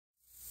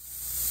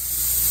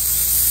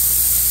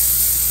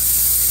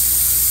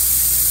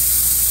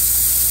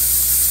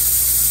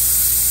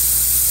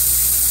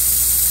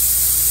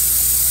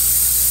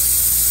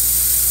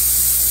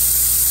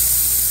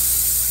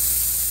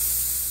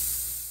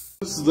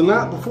This is the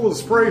night before the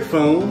spray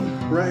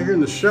foam right here in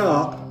the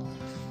shop,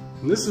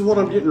 and this is what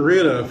I'm getting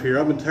rid of here.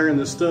 I've been tearing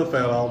this stuff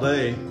out all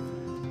day.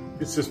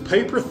 It's this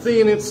paper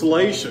thin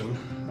insulation.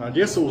 I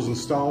guess it was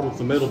installed with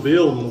the metal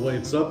building the way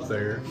it's up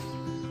there.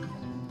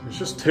 It's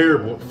just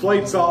terrible. It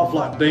flakes off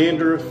like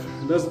dandruff.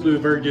 It doesn't do a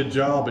very good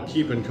job at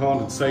keeping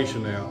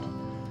condensation out.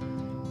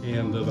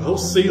 And the whole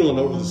ceiling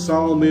over the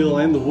sawmill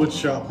and the wood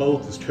shop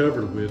both is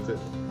covered with it.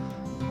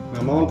 And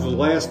I'm on to the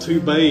last two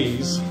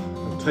bays.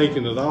 I've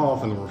taken it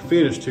off and we're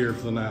finished here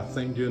for the night.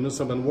 Thank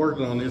goodness. I've been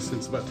working on this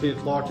since about 10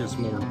 o'clock this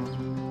morning.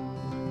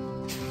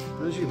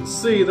 As you can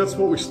see, that's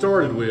what we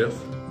started with.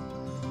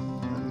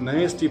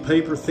 Nasty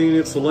paper thin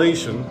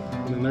insulation,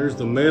 and then there's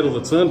the metal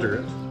that's under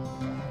it.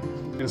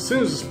 And as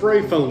soon as the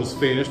spray foam is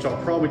finished,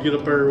 I'll probably get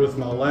up there with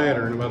my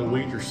ladder in about a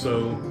week or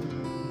so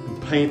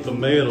and paint the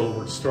metal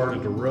where it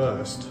started to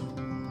rust.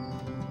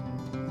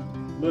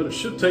 But it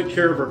should take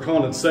care of our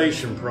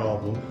condensation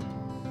problem.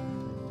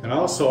 And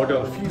also I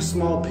got a few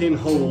small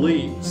pinhole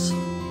leaks,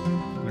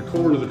 and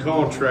according to the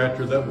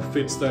contractor that will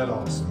fix that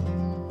also.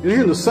 And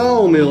here in the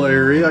sawmill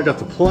area, I got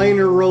the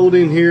planer rolled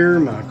in here,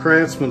 my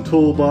Craftsman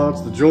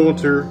toolbox, the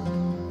jointer,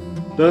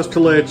 dust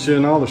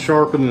collection, all the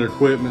sharpening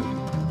equipment.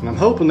 And I'm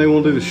hoping they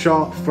will do the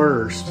shop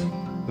first.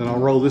 Then I'll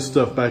roll this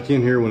stuff back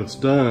in here when it's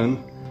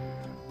done.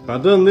 But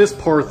I done this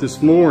part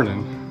this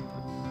morning,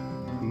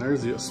 and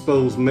there's the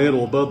exposed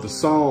metal above the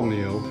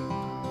sawmill.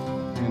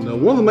 And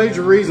one of the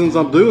major reasons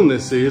I'm doing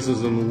this is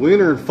in the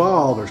winter and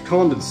fall, there's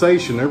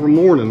condensation every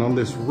morning on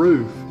this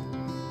roof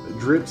that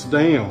drips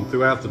down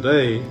throughout the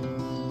day.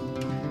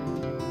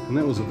 And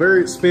that was a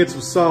very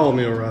expensive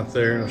sawmill right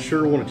there, and I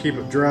sure want to keep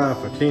it dry if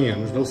I can.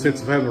 There's no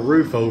sense of having a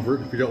roof over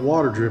it if you got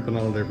water dripping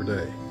on it every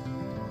day.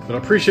 But I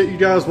appreciate you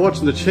guys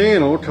watching the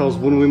channel, because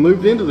when we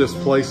moved into this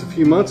place a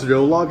few months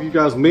ago, a lot of you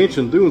guys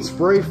mentioned doing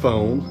spray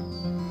foam.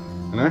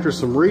 And after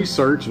some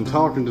research and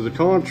talking to the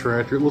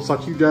contractor, it looks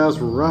like you guys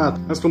were right.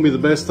 That's going to be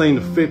the best thing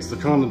to fix the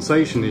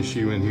condensation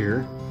issue in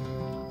here.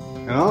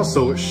 And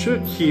also, it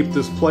should keep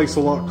this place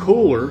a lot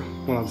cooler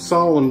when I'm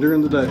sawing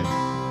during the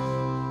day.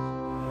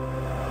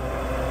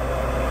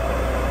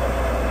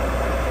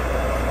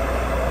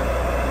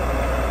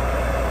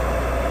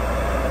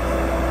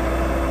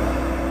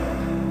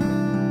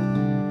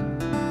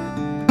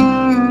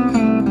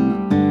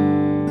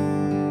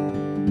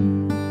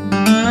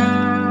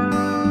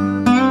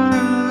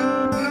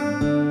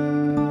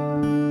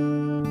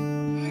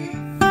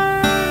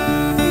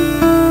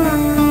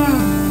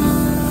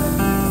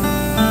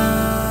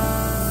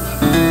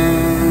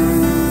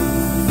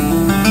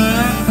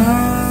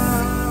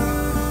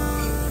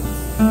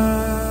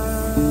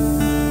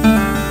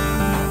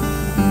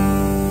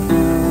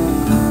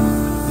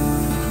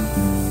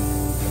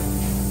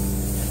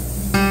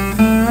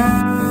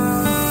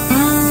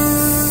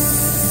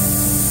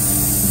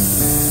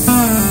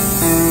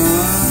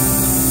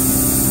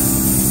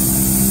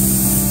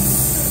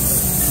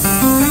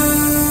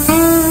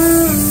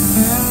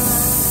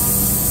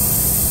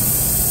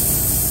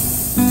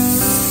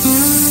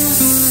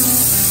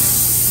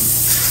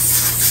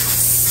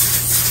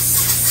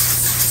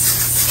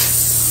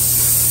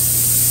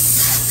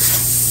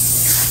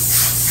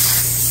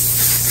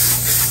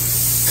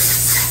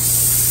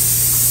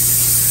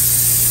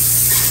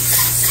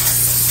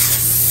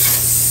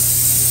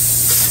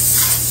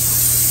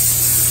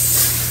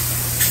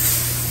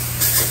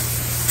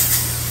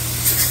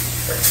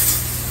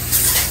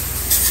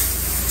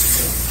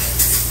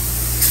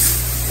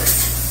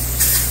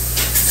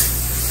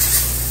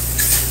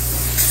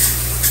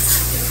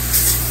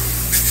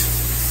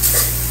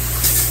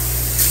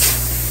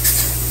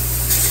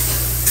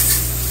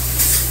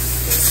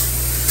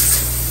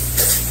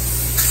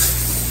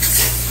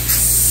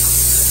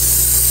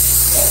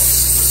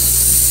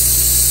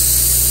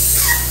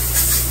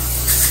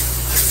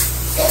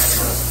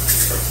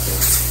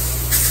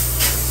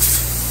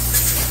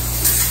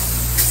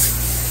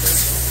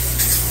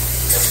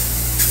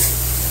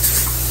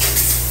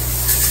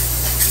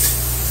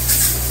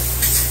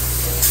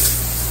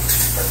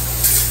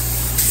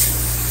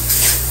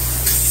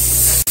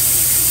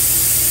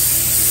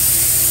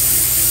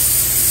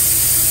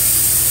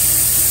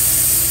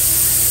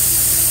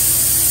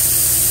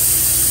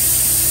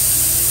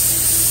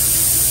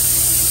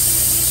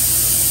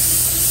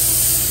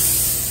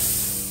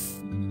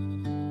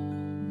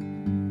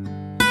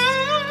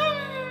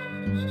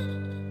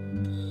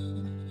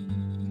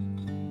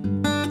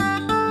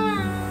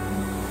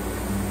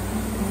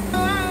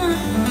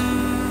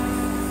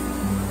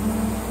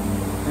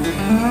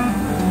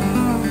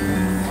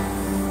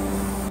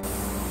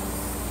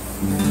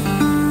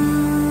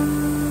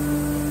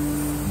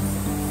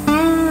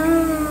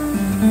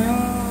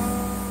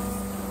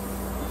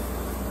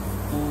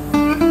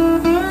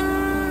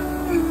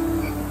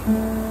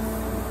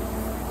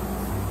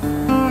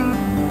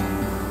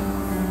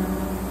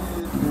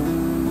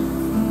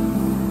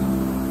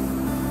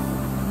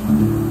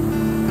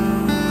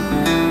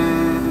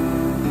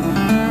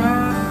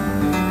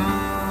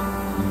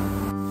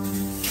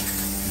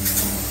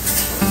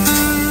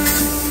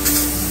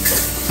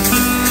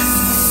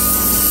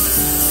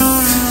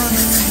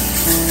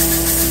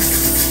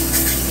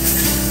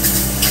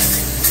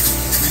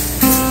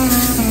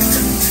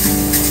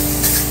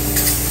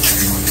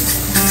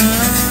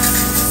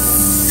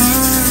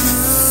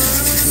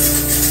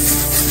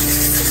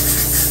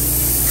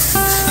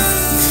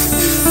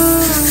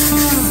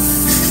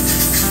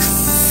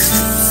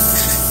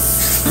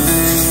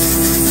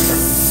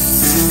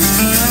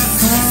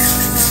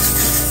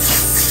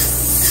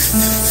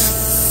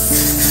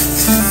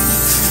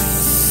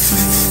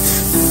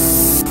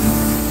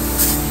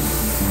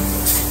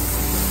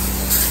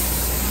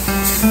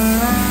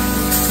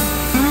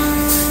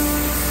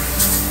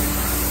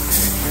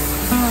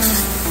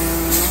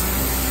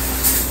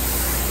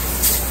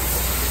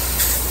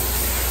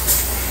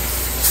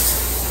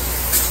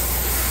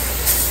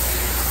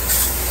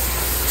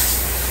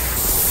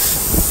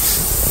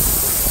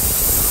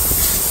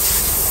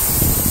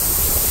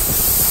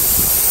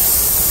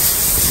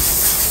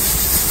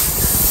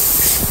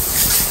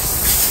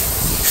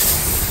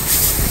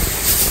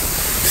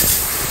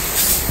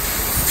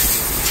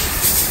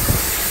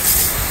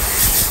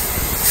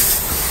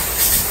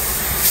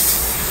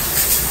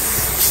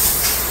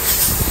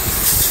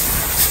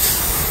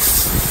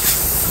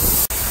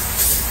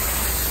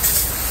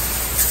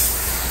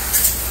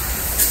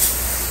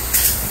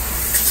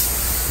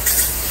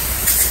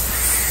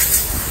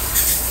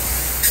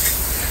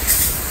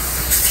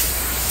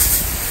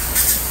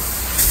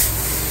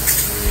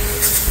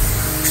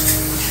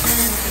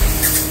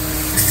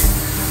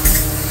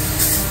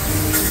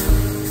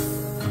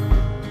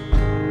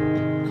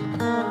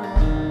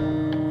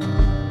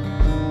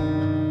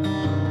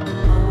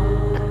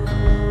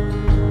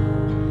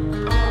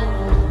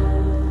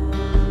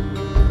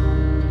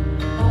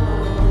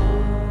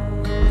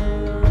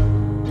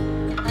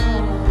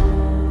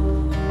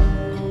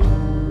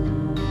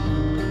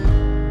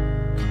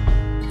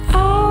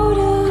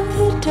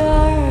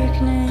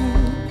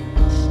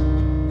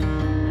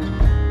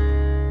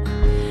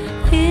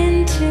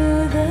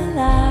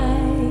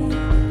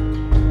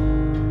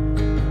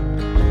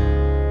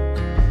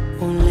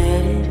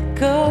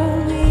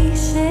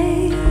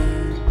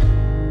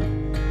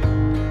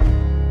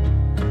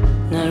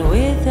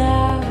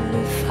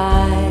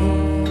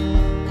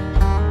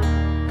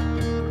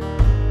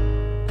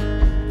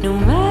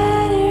 no matter